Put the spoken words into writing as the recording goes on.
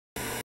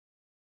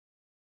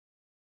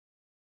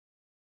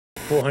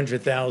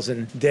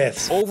400,000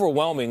 deaths.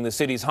 Overwhelming the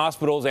city's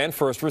hospitals and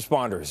first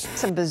responders.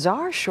 Some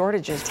bizarre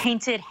shortages.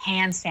 Tainted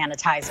hand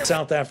sanitizer.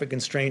 South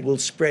African strain will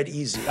spread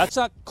easy. That's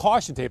not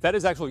caution tape. That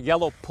is actual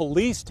yellow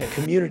police tape.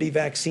 Community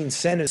vaccine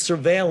centers,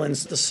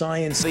 surveillance, the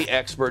science. The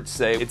experts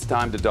say it's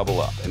time to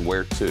double up. And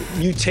where to?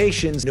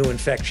 Mutations, new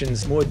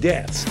infections, more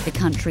deaths. The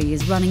country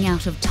is running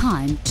out of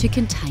time to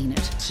contain it.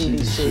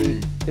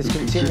 CDC is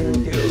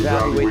continuing to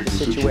evaluate the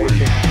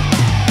situation.